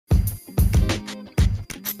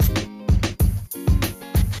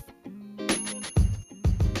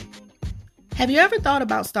Have you ever thought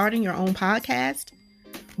about starting your own podcast?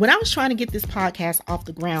 When I was trying to get this podcast off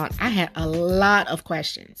the ground, I had a lot of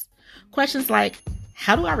questions. Questions like,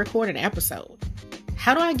 how do I record an episode?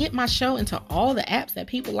 How do I get my show into all the apps that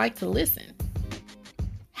people like to listen?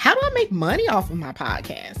 How do I make money off of my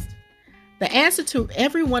podcast? The answer to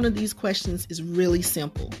every one of these questions is really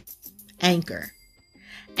simple. Anchor.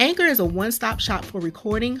 Anchor is a one-stop shop for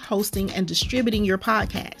recording, hosting, and distributing your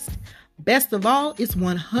podcast. Best of all, it's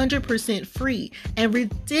 100% free and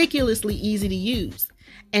ridiculously easy to use.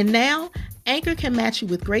 And now, Anchor can match you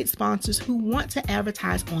with great sponsors who want to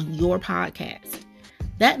advertise on your podcast.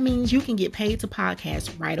 That means you can get paid to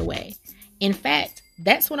podcast right away. In fact,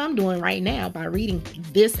 that's what I'm doing right now by reading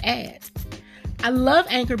this ad. I love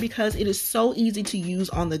Anchor because it is so easy to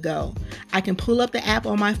use on the go. I can pull up the app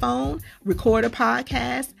on my phone, record a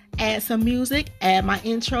podcast, add some music, add my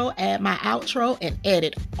intro, add my outro, and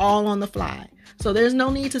edit all on the fly. So there's no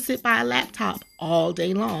need to sit by a laptop all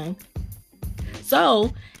day long.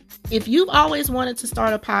 So if you've always wanted to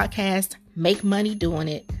start a podcast, make money doing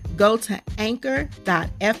it, go to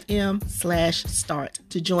anchor.fm/start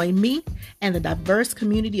to join me and the diverse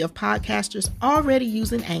community of podcasters already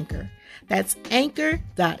using Anchor. That's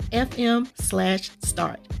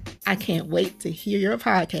anchor.fm/start. I can't wait to hear your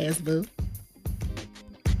podcast, boo.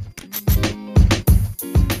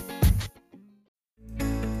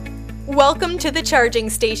 Welcome to The Charging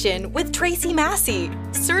Station with Tracy Massey,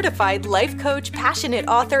 certified life coach, passionate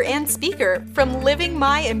author, and speaker from Living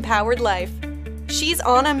My Empowered Life. She's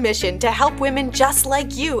on a mission to help women just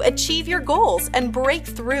like you achieve your goals and break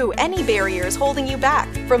through any barriers holding you back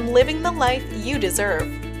from living the life you deserve.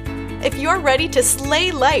 If you're ready to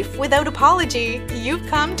slay life without apology, you've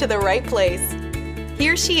come to the right place.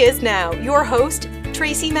 Here she is now, your host,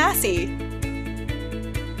 Tracy Massey.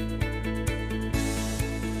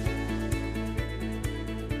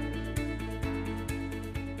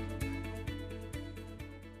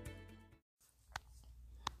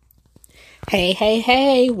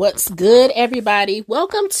 Hey, what's good, everybody?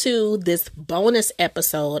 Welcome to this bonus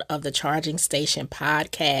episode of the Charging Station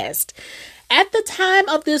podcast. At the time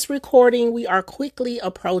of this recording, we are quickly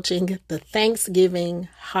approaching the Thanksgiving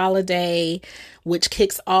holiday, which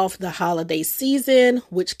kicks off the holiday season,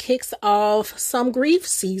 which kicks off some grief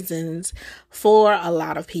seasons for a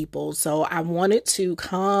lot of people. So I wanted to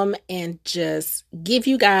come and just give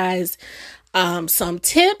you guys some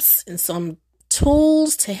tips and some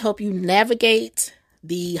tools to help you navigate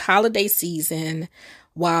the holiday season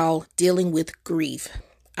while dealing with grief.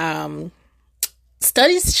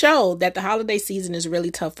 Studies show that the holiday season is really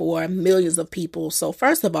tough for millions of people. So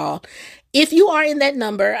first of all, if you are in that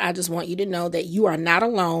number, I just want you to know that you are not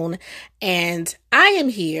alone. And I am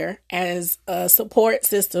here as a support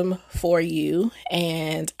system for you.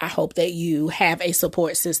 And I hope that you have a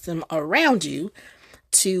support system around you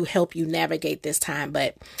to help you navigate this time.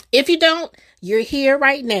 But if you don't, you're here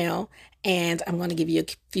right now, and I'm going to give you a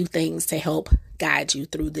few things to help guide you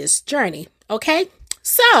through this journey. Okay?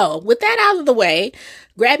 So with that out of the way,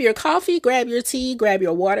 grab your coffee, grab your tea, grab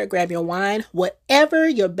your water, grab your wine, whatever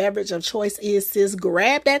your beverage of choice is, sis,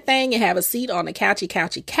 grab that thing and have a seat on the couch.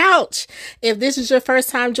 If this is your first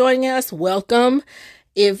time joining us, welcome.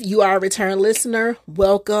 If you are a return listener,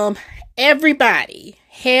 welcome. Everybody,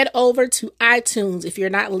 head over to iTunes. If you're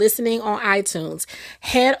not listening on iTunes,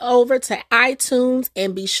 head over to iTunes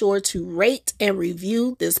and be sure to rate and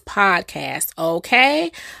review this podcast.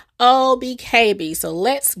 Okay? OBKB. So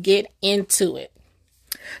let's get into it.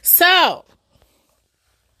 So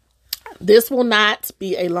this will not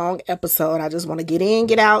be a long episode. I just want to get in,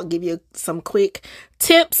 get out, give you some quick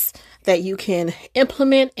tips that you can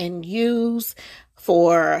implement and use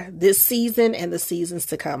for this season and the seasons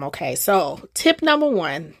to come. Okay, so tip number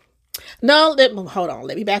one. Let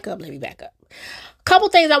me back up. Couple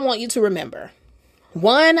things I want you to remember.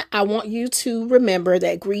 One, I want you to remember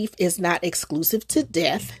that grief is not exclusive to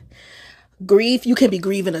death. Grief, you can be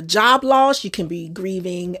grieving a job loss. You can be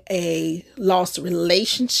grieving a lost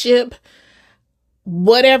relationship.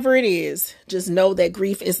 Whatever it is, just know that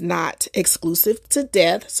grief is not exclusive to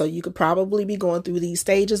death. So you could probably be going through these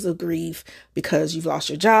stages of grief because you've lost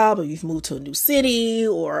your job or you've moved to a new city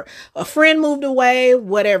or a friend moved away,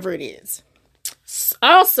 whatever it is.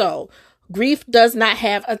 Also, grief does not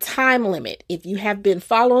have a time limit. If you have been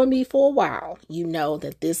following me for a while, you know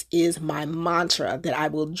that this is my mantra that I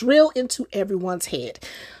will drill into everyone's head.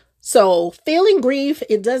 So feeling grief,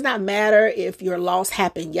 it does not matter if your loss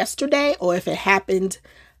happened yesterday or if it happened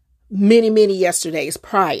many yesterdays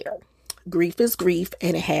prior. Grief is grief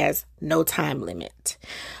and it has no time limit.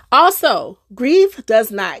 Also, grief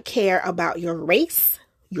does not care about your race,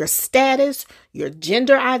 your status, your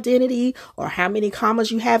gender identity, or how many commas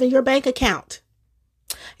you have in your bank account.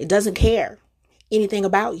 It doesn't care anything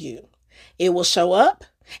about you. It will show up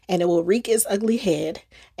and it will rear its ugly head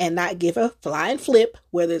and not give a flying flip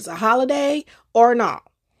whether it's a holiday or not.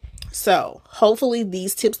 So hopefully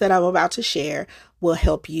these tips that I'm about to share will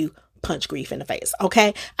help you punch grief in the face.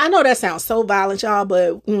 Okay. I know that sounds so violent, y'all,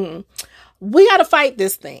 but we got to fight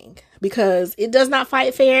this thing because it does not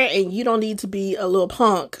fight fair, and you don't need to be a little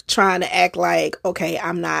punk trying to act like, okay,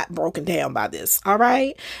 I'm not broken down by this. All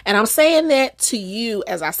right. And I'm saying that to you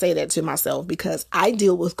as I say that to myself because I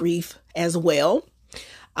deal with grief as well.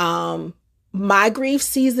 My grief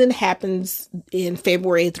season happens in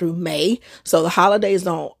February through May. So the holidays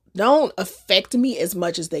don't affect me as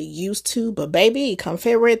much as they used to, but baby, come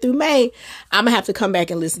February through May, I'm gonna have to come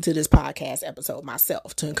back and listen to this podcast episode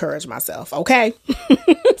myself to encourage myself. Okay.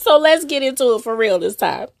 So let's get into it for real this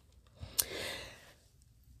time.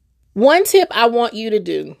 One tip I want you to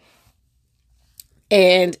do,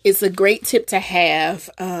 and it's a great tip to have,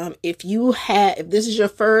 if this is your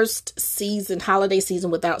first holiday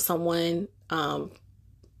season without someone,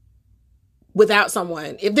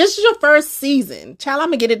 if this is your first season, child, I'm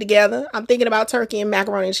gonna get it together. I'm thinking about turkey and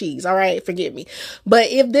macaroni and cheese. All right. Forgive me. But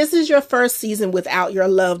if this is your first season without your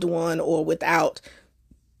loved one or without,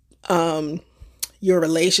 your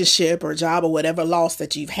relationship or job or whatever loss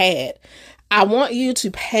that you've had, I want you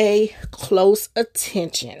to pay close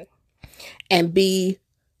attention and be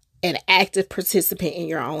an active participant in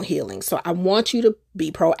your own healing. So I want you to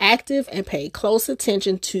be proactive and pay close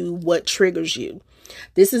attention to what triggers you.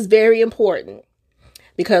 This is very important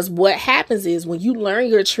because what happens is when you learn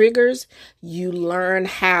your triggers, you learn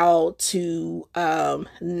how to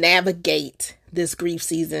navigate this grief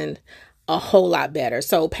season a whole lot better.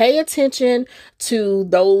 So pay attention to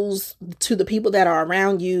the people that are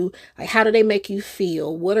around you. Like, how do they make you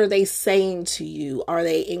feel? What are they saying to you? Are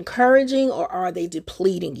they encouraging or are they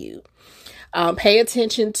depleting you? Pay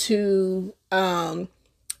attention to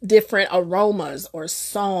different aromas or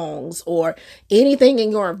songs or anything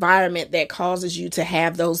in your environment that causes you to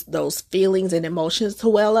have those feelings and emotions to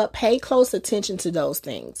well up. Pay close attention to those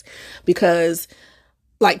things because,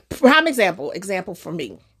 like, prime example for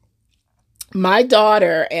me. My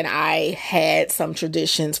daughter and I had some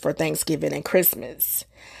traditions for Thanksgiving and Christmas,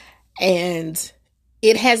 and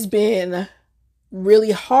it has been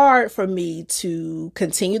really hard for me to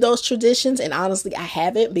continue those traditions. And honestly, I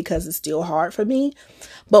haven't because it's still hard for me.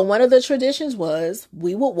 But one of the traditions was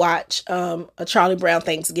we would watch a Charlie Brown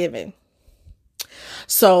Thanksgiving.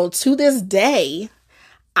 So to this day,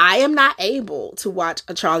 I am not able to watch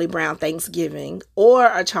a Charlie Brown Thanksgiving or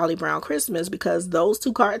a Charlie Brown Christmas because those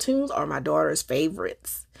two cartoons are my daughter's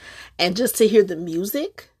favorites. And just to hear the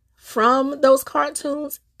music from those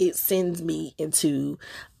cartoons, it sends me into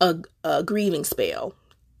a grieving spell,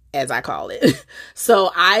 as I call it. So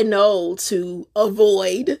I know to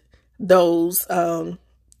avoid those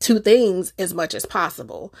two things as much as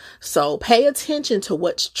possible. So pay attention to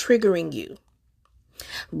what's triggering you.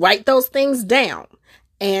 Write those things down.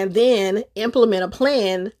 And then implement a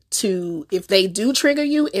plan if they do trigger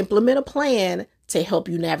you, implement a plan to help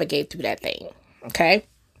you navigate through that thing. Okay.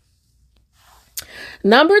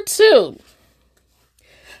 Number 2,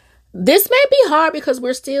 this may be hard because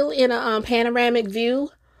we're still in a panoramic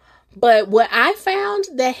view, but what I found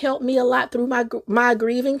that helped me a lot through my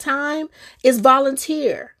grieving time is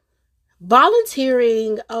volunteer.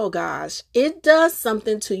 Volunteering, oh gosh, it does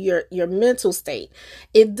something to your mental state.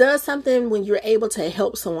 It does something when you're able to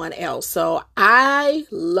help someone else. So I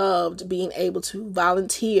loved being able to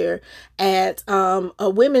volunteer at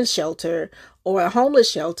a women's shelter or a homeless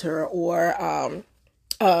shelter or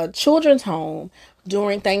a children's home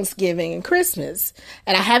during Thanksgiving and Christmas.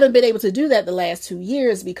 And I haven't been able to do that the last 2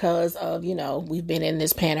 years because of, we've been in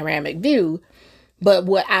this panoramic view. But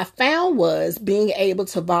what I found was being able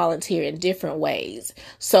to volunteer in different ways.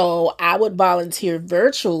 So I would volunteer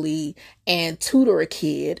virtually and tutor a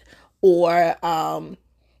kid or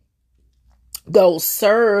go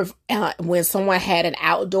serve when someone had an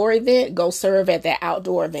outdoor event, go serve at that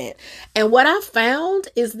outdoor event. And what I found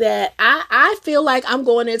is that I feel like I'm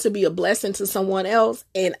going there to be a blessing to someone else.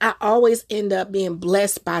 And I always end up being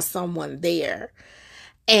blessed by someone there.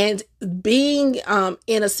 And being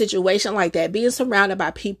in a situation like that, being surrounded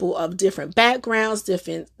by people of different backgrounds,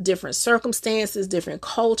 different circumstances, different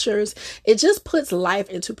cultures, it just puts life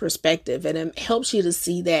into perspective and it helps you to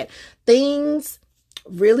see that things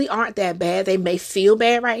really aren't that bad. They may feel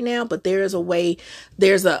bad right now, but there's a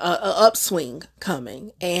upswing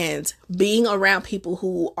coming. And being around people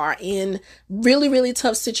who are in really, really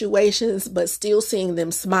tough situations, but still seeing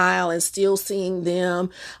them smile and still seeing them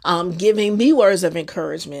giving me words of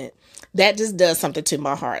encouragement, that just does something to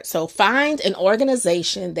my heart. So find an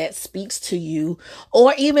organization that speaks to you,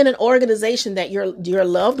 or even an organization that your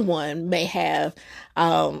loved one may have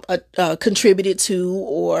contributed to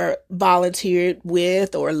or volunteered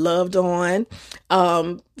with or loved on.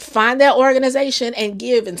 Find that organization and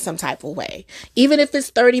give in some type of way. Even if it's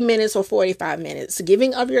 30 minutes or 45 minutes,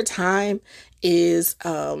 giving of your time is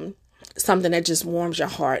something that just warms your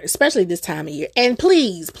heart, especially this time of year. And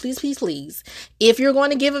please, please, please, please, if you're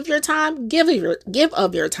going to give of your time, give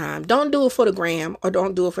of your time. Don't do it for the gram or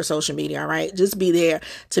don't do it for social media. All right. Just be there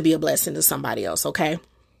to be a blessing to somebody else. Okay.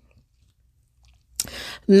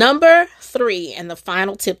 Number 3, and the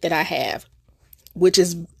final tip that I have, which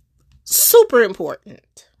is super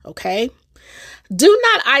important. Okay. Do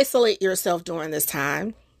not isolate yourself during this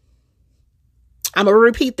time. I'm going to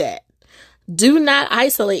repeat that. Do not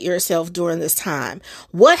isolate yourself during this time.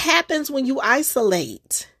 What happens when you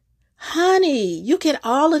isolate? Honey, you get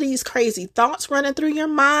all of these crazy thoughts running through your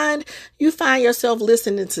mind. You find yourself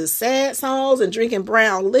listening to sad songs and drinking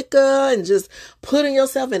brown liquor and just putting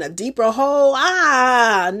yourself in a deeper hole.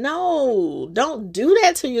 No, don't do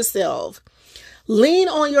that to yourself. Lean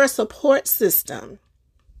on your support system.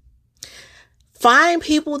 Find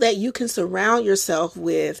people that you can surround yourself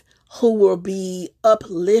with who will be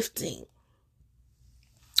uplifting.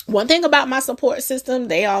 One thing about my support system,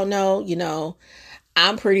 they all know,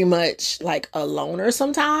 I'm pretty much like a loner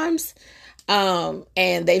sometimes. And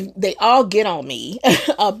they all get on me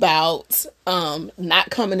about not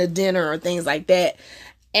coming to dinner or things like that.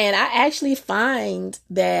 And I actually find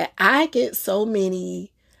that I get so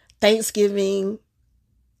many Thanksgiving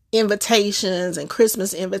invitations and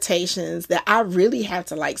Christmas invitations that I really have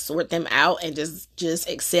to like sort them out and just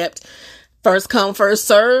accept first come, first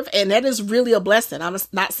serve. And that is really a blessing. I'm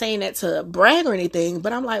not saying that to brag or anything,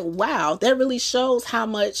 but I'm like, wow, that really shows how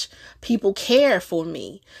much people care for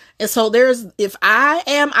me. And so if I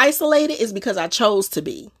am isolated, it's because I chose to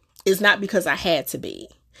be. It's not because I had to be.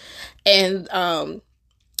 And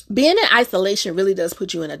being in isolation really does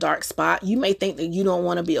put you in a dark spot. You may think that you don't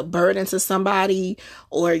want to be a burden to somebody,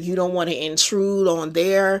 or you don't want to intrude on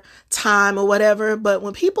their time or whatever. But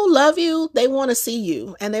when people love you, they want to see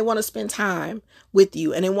you and they want to spend time with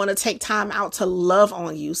you and they want to take time out to love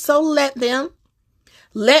on you. So let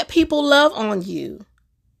people love on you.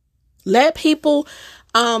 Let people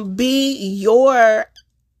be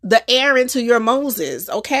the Aaron to your Moses.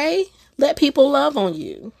 Okay. Let people love on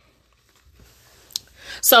you.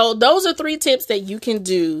 So those are 3 tips that you can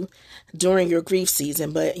do during your grief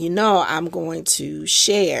season. But I'm going to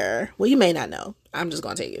share, well, you may not know. I'm just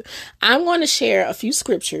going to tell you. I'm going to share a few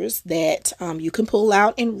scriptures that you can pull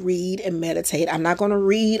out and read and meditate. I'm not going to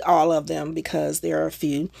read all of them because there are a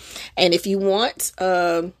few. And if you want,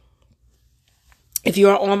 if you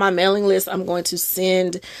are on my mailing list, I'm going to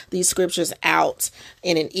send these scriptures out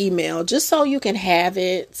in an email just so you can have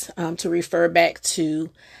it to refer back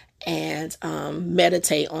to and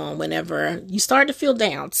meditate on whenever you start to feel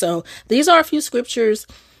down. So these are a few scriptures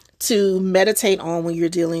to meditate on when you're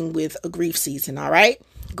dealing with a grief season. All right.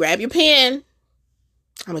 Grab your pen.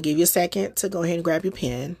 I'm going to give you a second to go ahead and grab your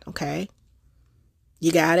pen. Okay.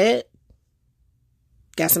 You got it?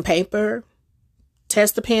 Got some paper?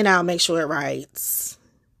 Test the pen out. Make sure it writes.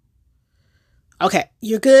 Okay.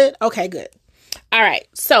 You're good? Okay, good. All right.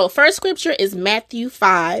 So first scripture is Matthew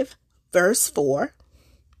 5, verse 4.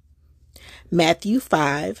 Matthew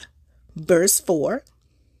 5, verse 4.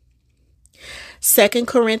 2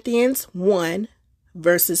 Corinthians 1,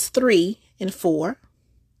 verses 3 and 4.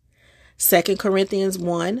 2 Corinthians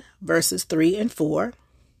 1, verses 3 and 4.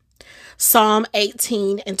 Psalm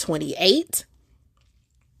 18 and 28.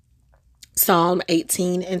 Psalm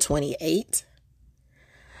 18 and 28.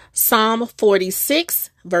 Psalm 46,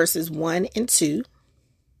 verses 1 and 2.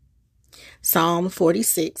 Psalm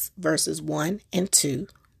 46, verses 1 and 2.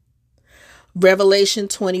 Revelation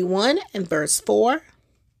 21 and verse 4.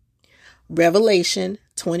 Revelation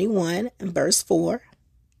 21 and verse 4.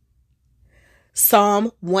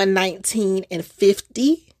 Psalm 119 and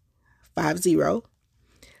 50. 50.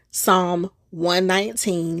 Psalm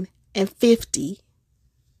 119 and 50.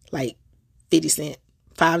 Like 50 cent.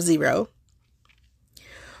 50.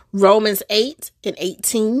 Romans 8 and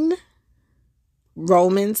 18.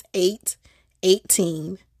 Romans 8,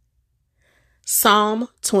 18. Psalm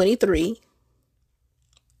 23.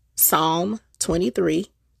 Psalm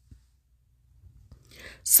 23.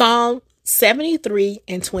 Psalm 73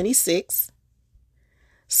 and 26,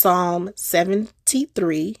 Psalm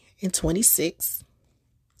 73 and 26,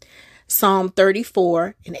 Psalm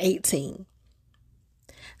 34 and 18,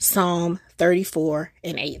 Psalm 34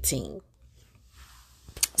 and 18.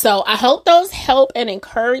 So I hope those help and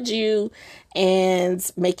encourage you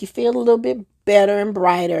and make you feel a little bit better and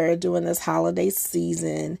brighter during this holiday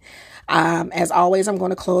season. As always, I'm going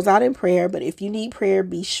to close out in prayer, but if you need prayer,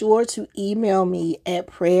 be sure to email me at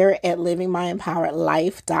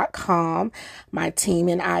prayer@livingmyempoweredlife.com. My team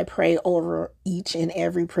and I pray over each and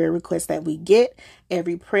every prayer request that we get.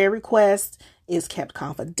 Every prayer request is kept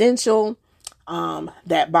confidential.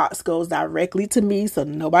 That box goes directly to me, so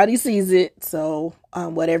nobody sees it. So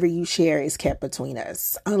whatever you share is kept between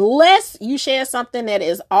us. Unless you share something that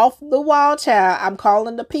is off the wall, child, I'm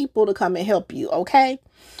calling the people to come and help you, okay?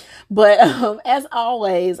 But as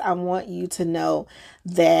always, I want you to know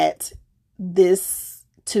that this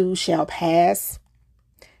too shall pass.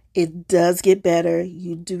 It does get better.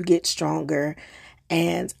 You do get stronger.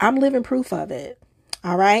 And I'm living proof of it.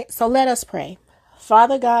 All right. So let us pray.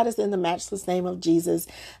 Father God, it's in the matchless name of Jesus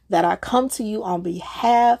that I come to you on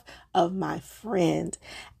behalf of my friend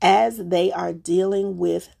as they are dealing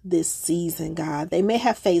with this season, God. They may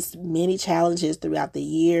have faced many challenges throughout the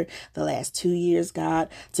year, the last 2 years, God.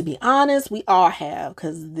 To be honest, we all have,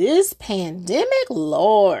 because this pandemic,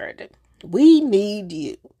 Lord, we need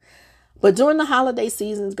you. But during the holiday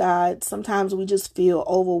seasons, God, sometimes we just feel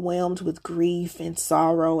overwhelmed with grief and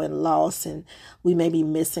sorrow and loss, and we may be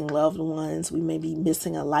missing loved ones. We may be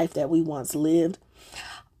missing a life that we once lived.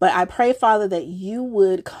 But I pray, Father, that you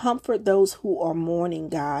would comfort those who are mourning,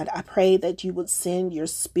 God. I pray that you would send your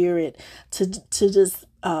spirit to just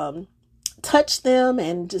touch them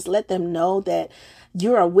and just let them know that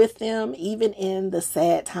you are with them even in the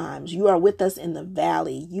sad times. You are with us in the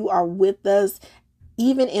valley. You are with us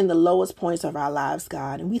even in the lowest points of our lives,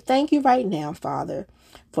 God. And we thank you right now, Father,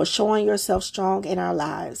 for showing yourself strong in our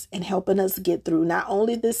lives and helping us get through not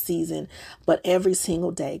only this season, but every single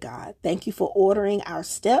day, God. Thank you for ordering our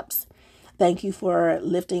steps. Thank you for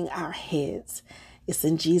lifting our heads. It's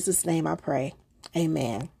in Jesus' name I pray.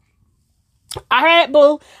 Amen. All right,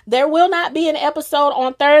 boo. There will not be an episode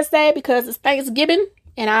on Thursday because it's Thanksgiving.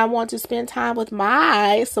 And I want to spend time with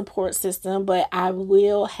my support system, but I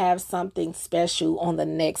will have something special on the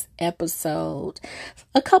next episode.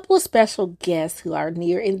 A couple of special guests who are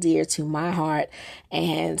near and dear to my heart,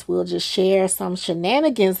 and we'll just share some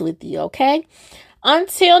shenanigans with you, okay?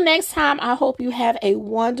 Until next time, I hope you have a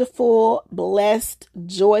wonderful, blessed,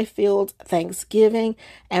 joy-filled Thanksgiving.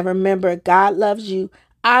 And remember, God loves you,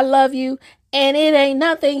 I love you, and it ain't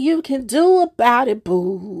nothing you can do about it,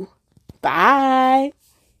 boo. Bye.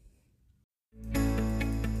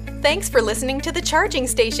 Thanks for listening to The Charging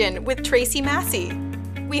Station with Tracy Massey.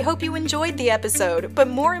 We hope you enjoyed the episode, but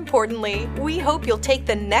more importantly, we hope you'll take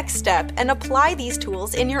the next step and apply these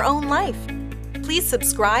tools in your own life. Please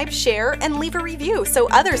subscribe, share, and leave a review so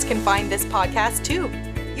others can find this podcast too.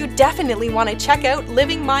 You definitely want to check out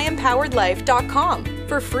livingmyempoweredlife.com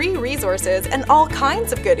for free resources and all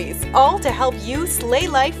kinds of goodies, all to help you slay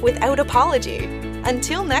life without apology.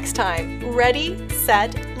 Until next time, ready,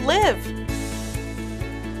 set, live!